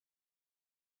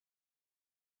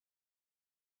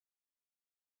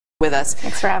with us.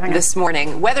 Thanks for having us this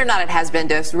morning. Whether or not it has been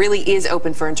dosed really is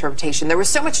open for interpretation. There was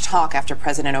so much talk after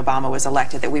President Obama was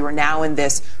elected that we were now in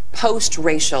this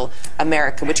post-racial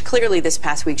America, which clearly this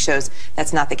past week shows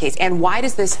that's not the case. And why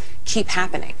does this keep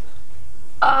happening?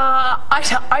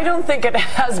 I don't think it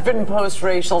has been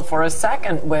post-racial for a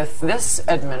second with this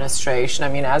administration. I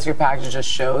mean, as your package just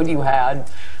showed, you had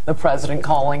the president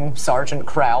calling Sergeant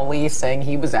Crowley, saying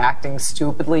he was acting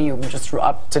stupidly. You just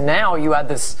up to now, you had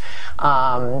this,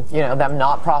 them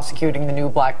not prosecuting the new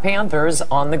Black Panthers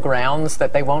on the grounds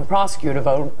that they won't prosecute a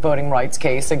voting rights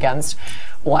case against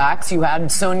blacks. You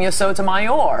had Sonia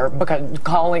Sotomayor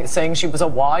saying she was a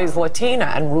wise Latina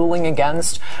and ruling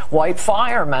against white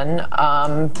firemen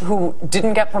who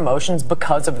didn't get promotions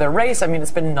because of their race. I mean,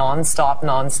 it's been nonstop.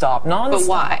 But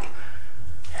why?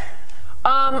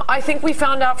 I think we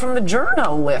found out from the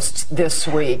journo list this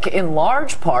week, in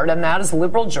large part, and that is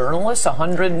liberal journalists,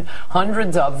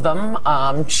 hundreds of them,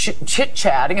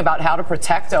 chit-chatting about how to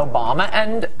protect Obama,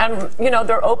 and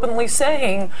they're openly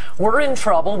saying, we're in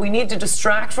trouble, we need to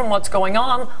distract from what's going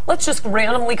on, let's just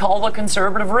randomly call the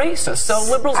conservative racist. So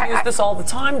liberals use this all the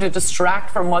time to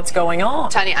distract from what's going on.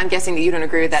 Tanya, I'm guessing that you don't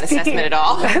agree with that assessment at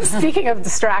all. Speaking of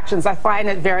distractions, I find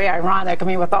it very ironic, I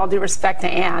mean, with all due respect to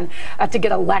Anne, to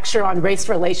get a lecture on race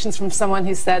relations from someone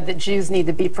who said that Jews need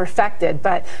to be perfected.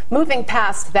 But moving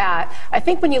past that, I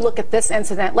think when you look at this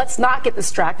incident, let's not get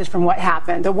distracted from what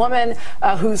happened. A woman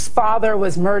whose father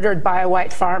was murdered by a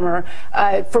white farmer,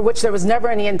 for which there was never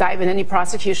any indictment, any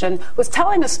prosecution, was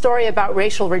telling a story about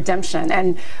racial redemption.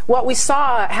 And what we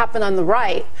saw happen on the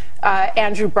right,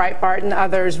 Andrew Breitbart and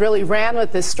others really ran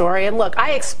with this story. And look,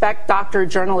 I expect doctored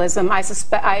journalism. I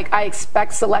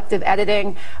expect selective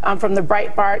editing from the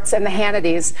Breitbarts and the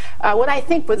Hannitys. What I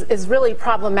think is really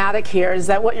problematic here is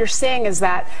that what you're seeing is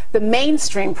that the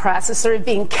mainstream press is sort of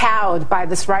being cowed by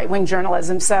this right-wing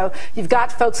journalism. So you've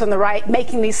got folks on the right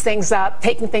making these things up,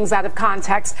 taking things out of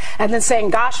context, and then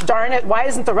saying, gosh darn it, why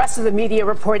isn't the rest of the media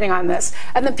reporting on this?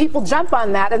 And then people jump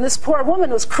on that, and this poor woman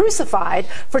was crucified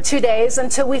for 2 days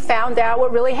until we found out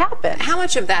what really happened. How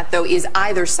much of that, though, is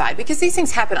either side? Because these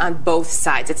things happen on both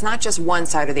sides. It's not just one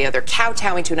side or the other,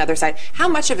 kowtowing to another side. How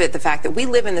much of it, the fact that we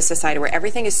live in this society where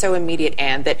everything is so immediate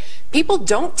and that people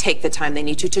don't take the time they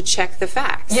need to check the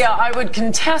facts? Yeah, I would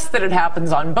contest that it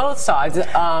happens on both sides.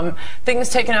 Things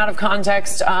taken out of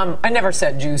context. I never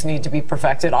said Jews need to be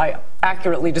perfected. I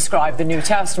accurately described the New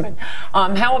Testament.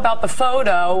 How about the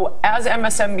photo, as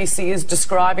MSNBC is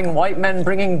describing white men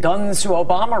bringing guns to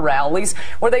Obama rallies,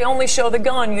 where they only show the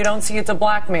gun, you don't see it's a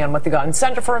black man with the gun.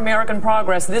 Center for American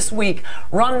Progress this week,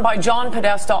 run by John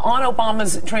Podesta on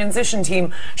Obama's transition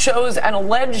team, shows an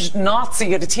alleged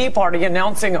Nazi at a Tea Party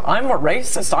announcing, I'm a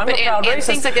racist, I'm a proud racist.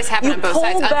 Things like this happen on both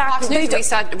sides. On Fox News,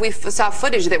 we saw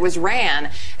footage that was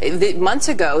ran months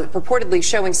ago, purportedly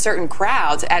showing certain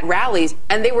crowds at rallies,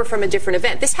 and they were from a different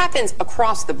event. This happens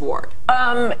across the board.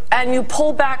 And you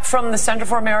pull back from the Center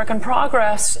for American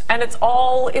Progress, and it's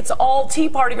all Tea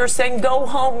Partiers saying, go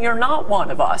home, you're not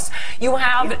one of us. You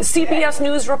have CBS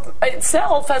News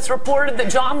itself has reported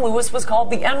that John Lewis was called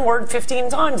the N-word 15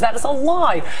 times. That is a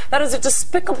lie. That is a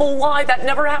despicable lie. That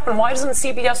never happened. Why doesn't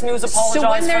CBS News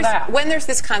apologize for that? When there's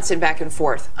this constant back and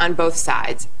forth on both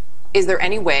sides, is there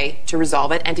any way to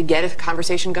resolve it and to get a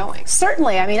conversation going?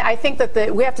 Certainly. I mean, I think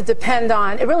that we have to depend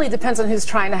on, it really depends on who's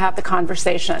trying to have the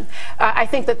conversation. I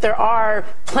think that there are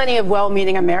plenty of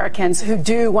well-meaning Americans who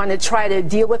do want to try to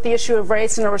deal with the issue of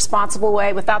race in a responsible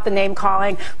way without the name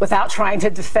calling, without trying to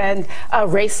defend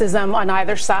racism on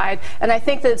either side. And I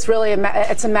think that it's really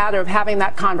it's a matter of having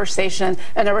that conversation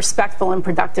in a respectful and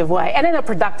productive way, and in a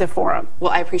productive forum.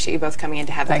 Well, I appreciate you both coming in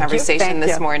to have the conversation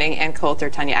this morning. And Coulter,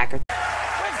 Tanya Acker.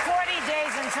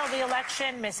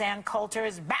 Miss Ann Coulter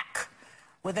is back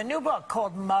with a new book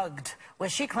called Mugged, where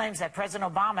she claims that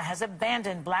President Obama has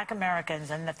abandoned black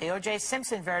Americans and that the O.J.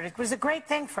 Simpson verdict was a great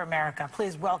thing for America.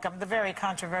 Please welcome the very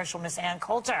controversial Miss Ann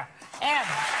Coulter. Ann.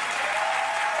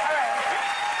 All right.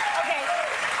 Okay,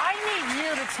 I need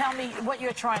you to tell me what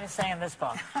you're trying to say in this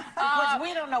book, because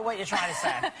we don't know what you're trying to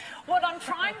say. What I'm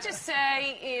trying to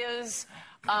say is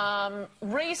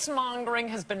race-mongering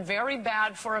has been very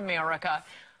bad for America.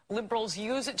 Liberals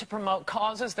use it to promote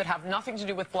causes that have nothing to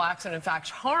do with blacks and, in fact,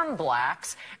 harm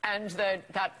blacks. And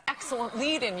that excellent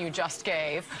lead-in you just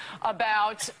gave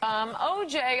about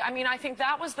O.J., I mean, I think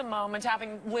that was the moment,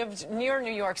 having lived near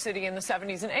New York City in the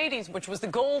 70s and 80s, which was the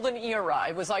golden era.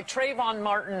 It was like Trayvon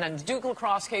Martin and Duke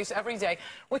Lacrosse case every day.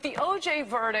 With the O.J.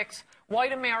 verdict,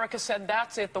 white America said,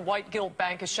 that's it, the white guilt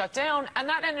bank is shut down, and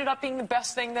that ended up being the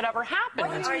best thing that ever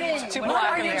happened to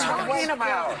black Americans. Talking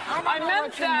about? I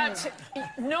meant that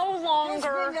no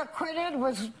longer... Being acquitted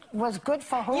was good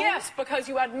for who? Yes, because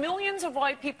you had millions of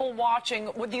white people watching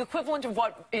with the equivalent of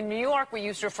what in New York we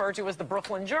used to refer to as the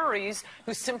Brooklyn juries,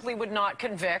 who simply would not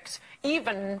convict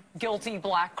even guilty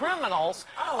black criminals,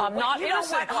 not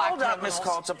innocent black Hold up, criminals. Ms.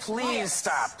 Coulter. Please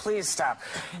stop. Please stop.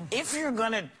 If you're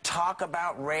going to talk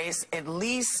about race, at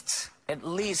least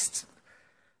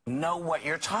know what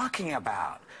you're talking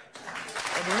about.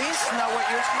 At least know what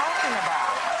you're talking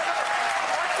about.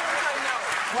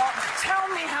 Well, tell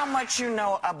me how much you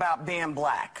know about being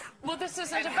black. Well, this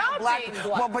isn't about being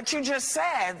black. Well, but you just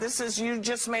said, you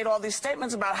just made all these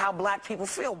statements about how black people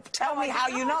feel. Tell me how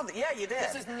you know that. Yeah, you did.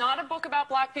 This is not a book about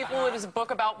black people. It is a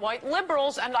book about white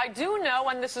liberals. And I do know,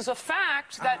 and this is a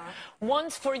fact, that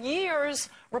once for years,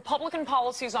 Republican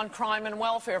policies on crime and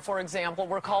welfare, for example,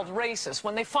 were called racist.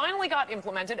 When they finally got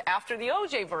implemented, after the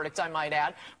O.J. verdict, I might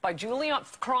add, by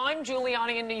crime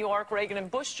Giuliani in New York, Reagan and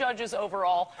Bush judges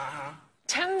overall,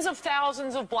 tens of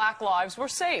thousands of black lives were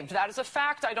saved. That is a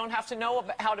fact. I don't have to know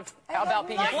about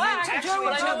being black, but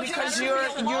I know because your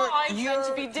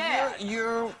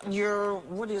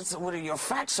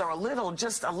facts are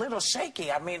just a little shaky.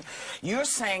 I mean, you're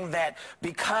saying that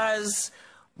because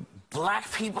black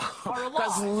people,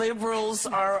 because liberals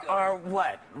are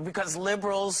what? Because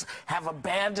liberals have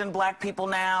abandoned black people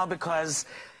now because...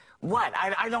 What?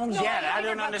 I don't get it. I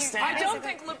don't understand. I don't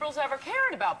think liberals ever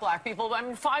cared about black people. I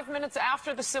mean, 5 minutes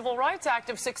after the Civil Rights Act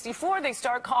of '64, they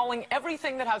start calling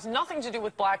everything that has nothing to do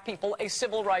with black people a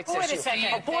civil rights issue. Wait a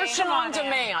second. Abortion on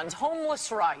demand,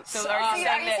 homeless rights. So are you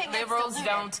saying that liberals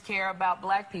don't care about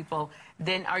black people?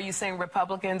 Then are you saying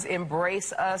Republicans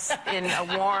embrace us in a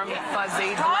warm,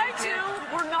 fuzzy blanket?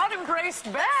 We're not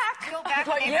embraced back.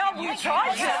 But yeah, we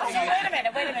tried to. So wait a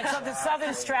minute. So the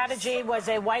Southern strategy was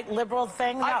a white liberal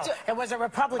thing? No, it was a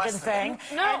Republican thing.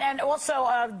 No. And also,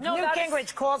 Newt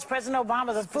Gingrich calls President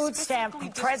Obama the food stamp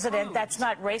president. That's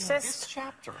not racist?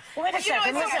 Chapter. Wait a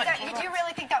second. Do you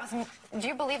really think that was? Do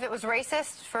you believe it was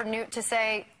racist for Newt to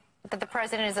say that the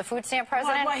president is a food stamp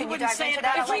president? Well, he Can you wouldn't dive say into it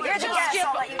that? if we could just skip.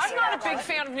 I'm not a big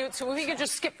fan of Newt, so if we could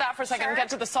just skip that for a second and get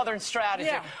to the Southern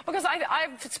strategy. Because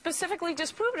I've specifically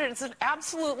disproved it. It's an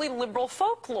absolutely liberal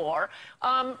folklore.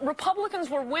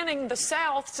 Republicans were winning the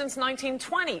South since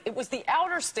 1920. It was the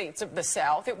outer states of the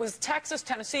South. It was Texas,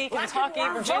 Tennessee, Kentucky,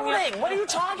 Virginia. Voting. What are you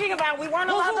talking about? We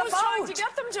weren't allowed who to was vote. trying to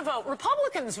get them to vote?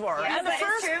 Republicans were. Yeah,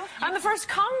 and the first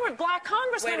black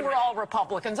congressmen were all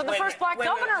Republicans. And the first black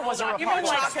governor was a Republican.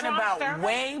 You're talking about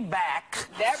way back.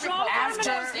 After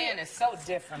is so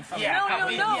different from No.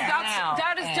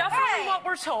 That is definitely what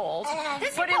we're told.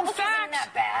 But in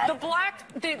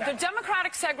fact, the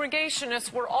Democratic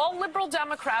segregationists were all liberal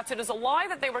Democrats. It is a lie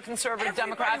that they were conservative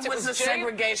Democrats. Everybody was a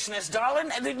segregationist,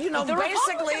 darling. You know,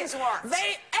 basically,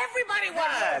 everybody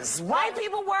was. White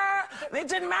people were. It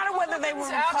didn't matter whether they were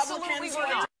Republicans or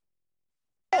not.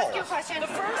 Ask you a question. The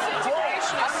first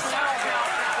integrationists.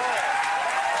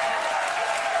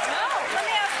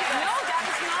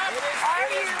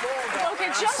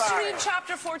 Just read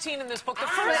chapter 14 in this book. The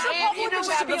first Republicans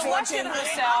to be elected in the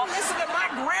South. Listen to my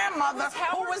grandmother,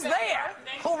 who was there,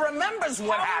 who remembers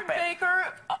what happened.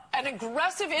 Baker, an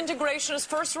aggressive integrationist,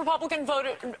 first Republican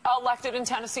elected in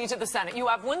Tennessee to the Senate. You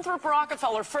have Winthrop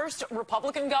Rockefeller, first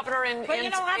Republican governor in But I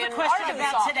have a question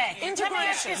about today. Integration. Let me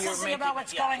ask you something about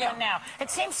what's going on now. It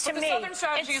seems to me... The Southern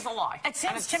strategy is a lie. It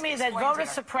seems to me that voter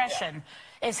suppression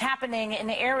is happening in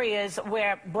areas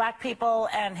where black people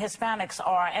and Hispanics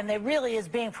are, and they really is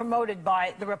being promoted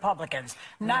by the Republicans,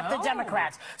 not the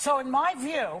Democrats. So in my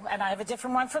view, and I have a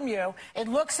different one from you, it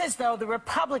looks as though the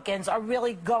Republicans are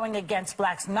really going against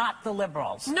blacks, not the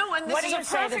liberals. No, and this is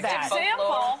a perfect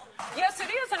example. Yes, it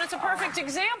is, and it's a perfect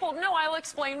example. No, I'll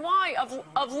explain why.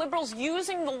 Of liberals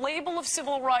using the label of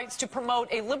civil rights to promote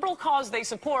a liberal cause they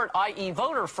support, i.e.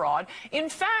 voter fraud. In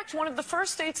fact, one of the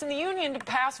first states in the Union to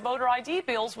pass voter ID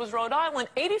bills was Rhode Island,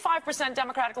 85%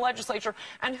 Democratic legislature.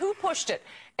 And who pushed it?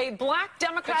 A black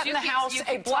Democrat in the House,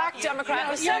 a black Democrat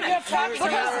in the Senate. That's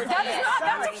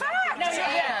a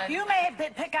fact. You may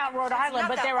pick out Rhode Island,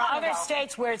 but there are other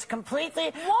states where it's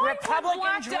completely Republican-driven. Why would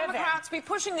black Democrats be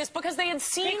pushing this? Because they had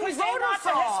seen voter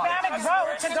fraud. The Hispanic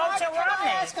vote to go to Romney. Can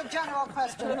I ask a general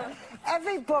question?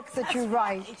 Every book that you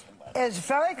write is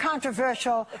very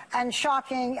controversial and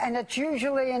shocking, and it's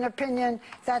usually an opinion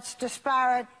that's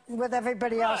disparate with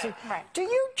everybody else's. Do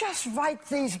you just write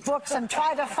these books and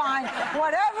try to find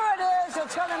whatever it is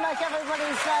that's going to make everybody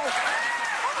say,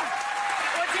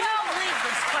 Well, do you believe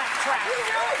this question? track.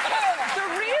 The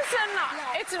reason,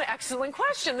 it's an excellent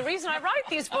question. The reason I write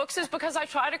these books is because I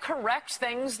try to correct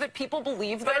things that people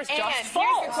believe that are just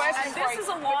false. Here's the question. This is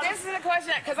a lot. This is a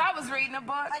question because I was reading a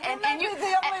book, and you're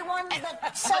the only one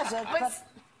that says it.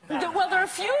 Well, there are a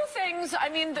few things. I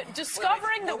mean,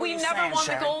 discovering that we never won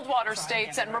the Goldwater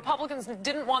states and Republicans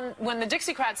didn't win the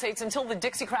Dixiecrat states until the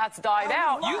Dixiecrats died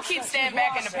out. You keep staying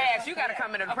back in the past. You got to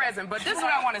come into the present. But this is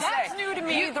what I want to say. That's new to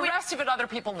me. The rest of it, other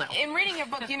people know. In reading your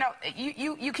book, you know,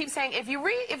 you keep saying if you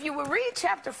would read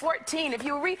chapter 14, if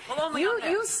you would read,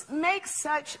 you make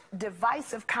such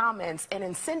divisive comments and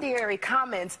incendiary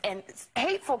comments and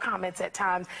hateful comments at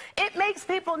times. It makes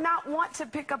people not want to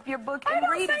pick up your book and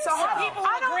read it. So People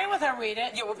agree with her, read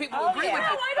it. Yeah, well, people agree with it.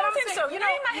 No, I don't think so. You know,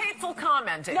 name a hateful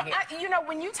comment in here. You know,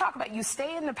 when you talk about you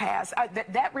stay in the past,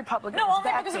 that Republican No, was only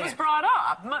back because then. it was brought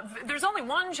up. There's only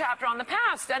one chapter on the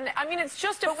past, and I mean, it's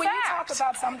just a fact. But when you talk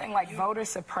about something like voter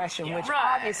suppression, which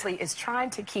obviously is trying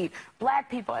to keep black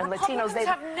people and Latinos, they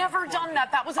have never done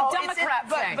that. That was a Democrat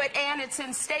thing. And it's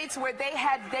in states where they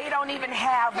don't even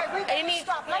have any.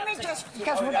 Stop. Let me just,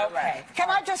 because can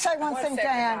I just say one thing,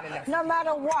 Diane? No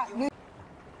matter what.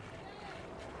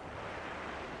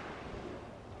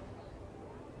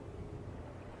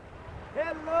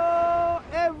 Hello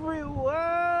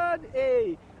everyone!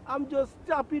 Hey, I'm just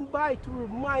stopping by to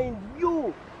remind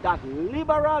you that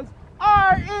liberals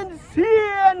are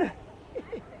insane!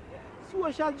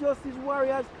 Social justice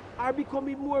warriors are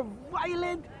becoming more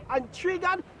violent and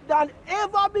triggered than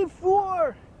ever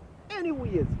before.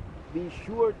 Anyways, be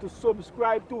sure to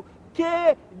subscribe to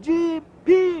KGPTV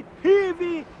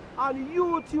on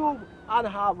YouTube and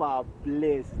have a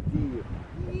blessed day.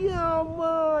 Yeah,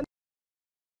 man!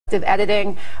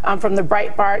 Editing from the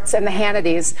Breitbarts and the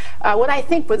Hannitys. What I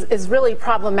think is really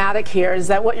problematic here is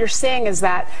that what you're seeing is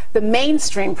that the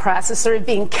mainstream press is sort of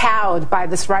being cowed by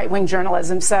this right-wing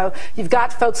journalism. So you've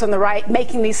got folks on the right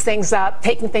making these things up,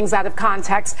 taking things out of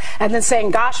context, and then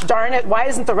saying, gosh darn it, why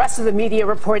isn't the rest of the media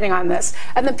reporting on this?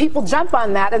 And then people jump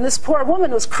on that, and this poor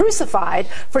woman was crucified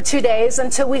for 2 days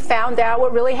until we found out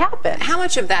what really happened. How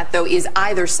much of that, though, is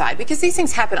either side? Because these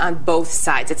things happen on both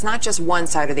sides. It's not just one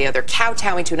side or the other,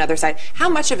 kowtowing to another side. How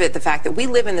much of it the fact that we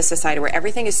live in this society where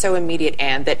everything is so immediate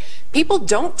and that people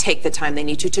don't take the time they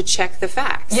need to check the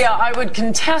facts? Yeah, I would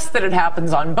contest that it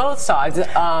happens on both sides.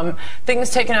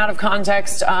 Things taken out of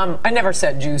context. I never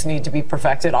said Jews need to be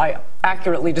perfected. I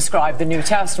accurately described the New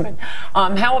Testament.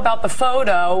 How about the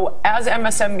photo as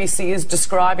MSNBC is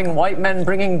describing white men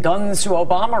bringing guns to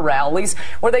Obama rallies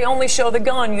where they only show the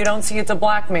gun, you don't see it's a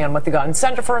black man with the gun.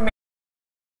 Center for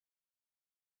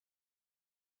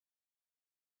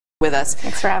with us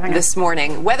this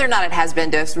morning. Whether or not it has been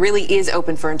dosed really is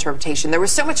open for interpretation. There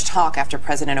was so much talk after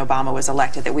President Obama was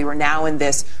elected that we were now in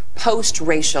this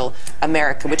post-racial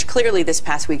America, which clearly this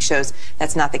past week shows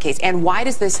that's not the case. And why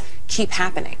does this keep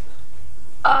happening?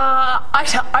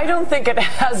 I don't think it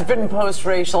has been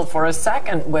post-racial for a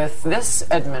second with this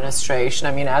administration.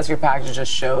 I mean, as your package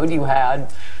just showed, you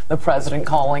had the president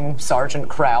calling Sergeant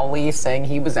Crowley, saying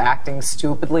he was acting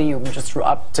stupidly. You just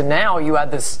up to now, you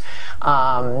had this,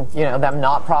 them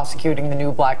not prosecuting the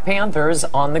new Black Panthers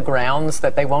on the grounds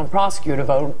that they won't prosecute a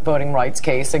voting rights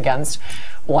case against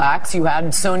blacks. You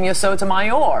had Sonia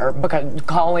Sotomayor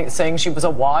saying she was a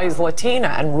wise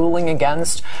Latina and ruling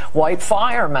against white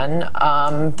firemen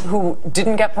who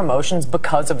didn't get promotions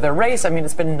because of their race. I mean,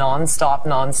 it's been nonstop.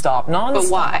 But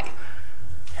why?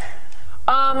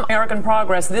 American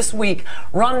Progress this week,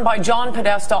 run by John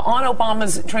Podesta on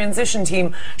Obama's transition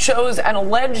team, shows an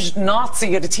alleged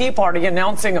Nazi at a Tea Party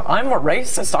announcing, I'm a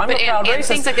racist, I'm a proud racist.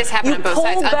 Things like this happen on both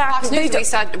sides. On Fox News,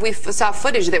 we saw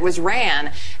footage that was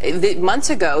ran months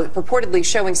ago, purportedly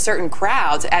showing certain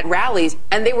crowds at rallies,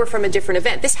 and they were from a different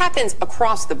event. This happens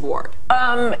across the board.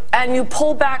 And you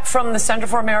pull back from the Center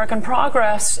for American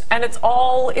Progress, and it's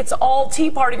all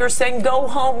Tea Partiers saying, go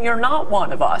home, you're not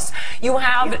one of us. You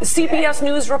have CBS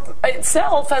News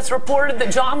itself has reported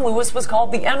that John Lewis was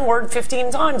called the N-word 15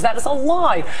 times. That is a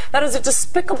lie. That is a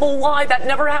despicable lie. That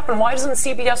never happened. Why doesn't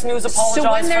CBS News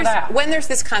apologize for that? When there's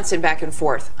this constant back and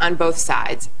forth on both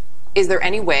sides, is there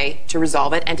any way to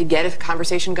resolve it and to get a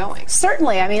conversation going?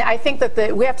 Certainly. I mean, I think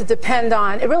that we have to depend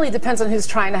on, it really depends on who's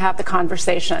trying to have the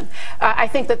conversation. I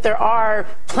think that there are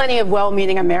plenty of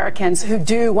well-meaning Americans who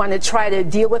do want to try to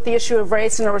deal with the issue of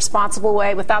race in a responsible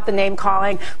way without the name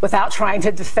calling, without trying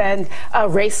to defend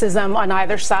racism on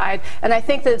either side. And I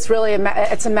think that it's really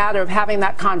it's a matter of having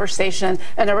that conversation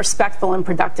in a respectful and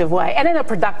productive way and in a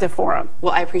productive forum.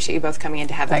 Well, I appreciate you both coming in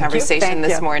to have the conversation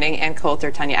this morning. And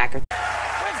Coulter, Tanya Acker.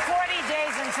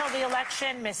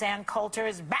 Miss Coulter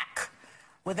is back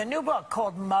with a new book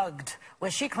called Mugged,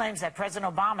 where she claims that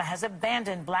President Obama has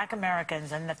abandoned black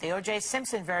Americans and that the O.J.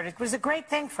 Simpson verdict was a great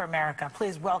thing for America.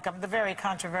 Please welcome the very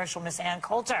controversial Miss Ann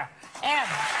Coulter. Ann.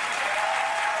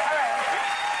 All right.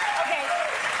 Okay,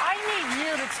 I need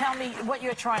you to tell me what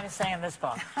you're trying to say in this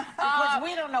book, because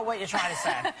we don't know what you're trying to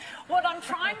say. What I'm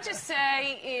trying to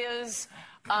say is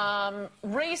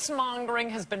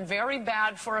race-mongering has been very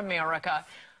bad for America.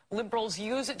 Liberals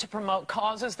use it to promote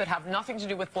causes that have nothing to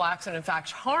do with blacks and, in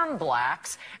fact, harm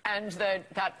blacks. And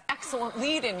that excellent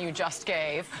lead-in you just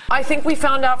gave, I think we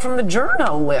found out from the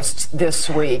journo list this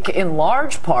week, in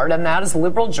large part, and that is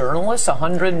liberal journalists,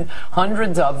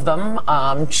 hundreds of them,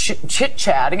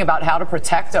 chit-chatting about how to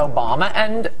protect Obama.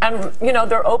 And you know,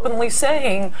 they're openly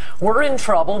saying, we're in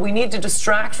trouble, we need to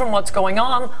distract from what's going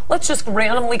on, let's just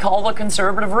randomly call the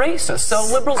conservative racist. So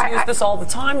liberals use this all the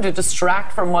time to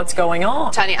distract from what's going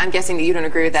on. Tanya, I'm guessing that you don't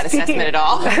agree with that assessment at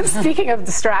all. Speaking of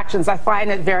distractions, I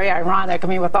find it very ironic, I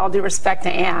mean, with all due respect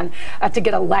to Ann, to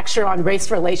get a lecture on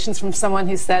race relations from someone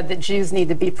who said that Jews need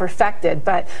to be perfected.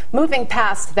 But moving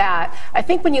past that, I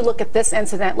think when you look at this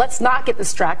incident, let's not get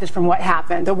distracted from what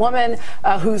happened. A woman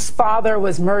whose father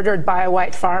was murdered by a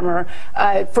white farmer,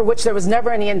 for which there was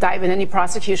never any indictment, any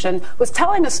prosecution, was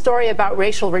telling a story about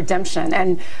racial redemption.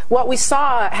 And what we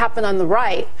saw happen on the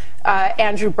right,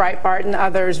 Andrew Breitbart and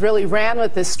others really ran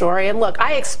with this story. And look,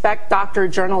 I expect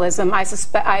doctored journalism. I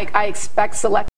expect select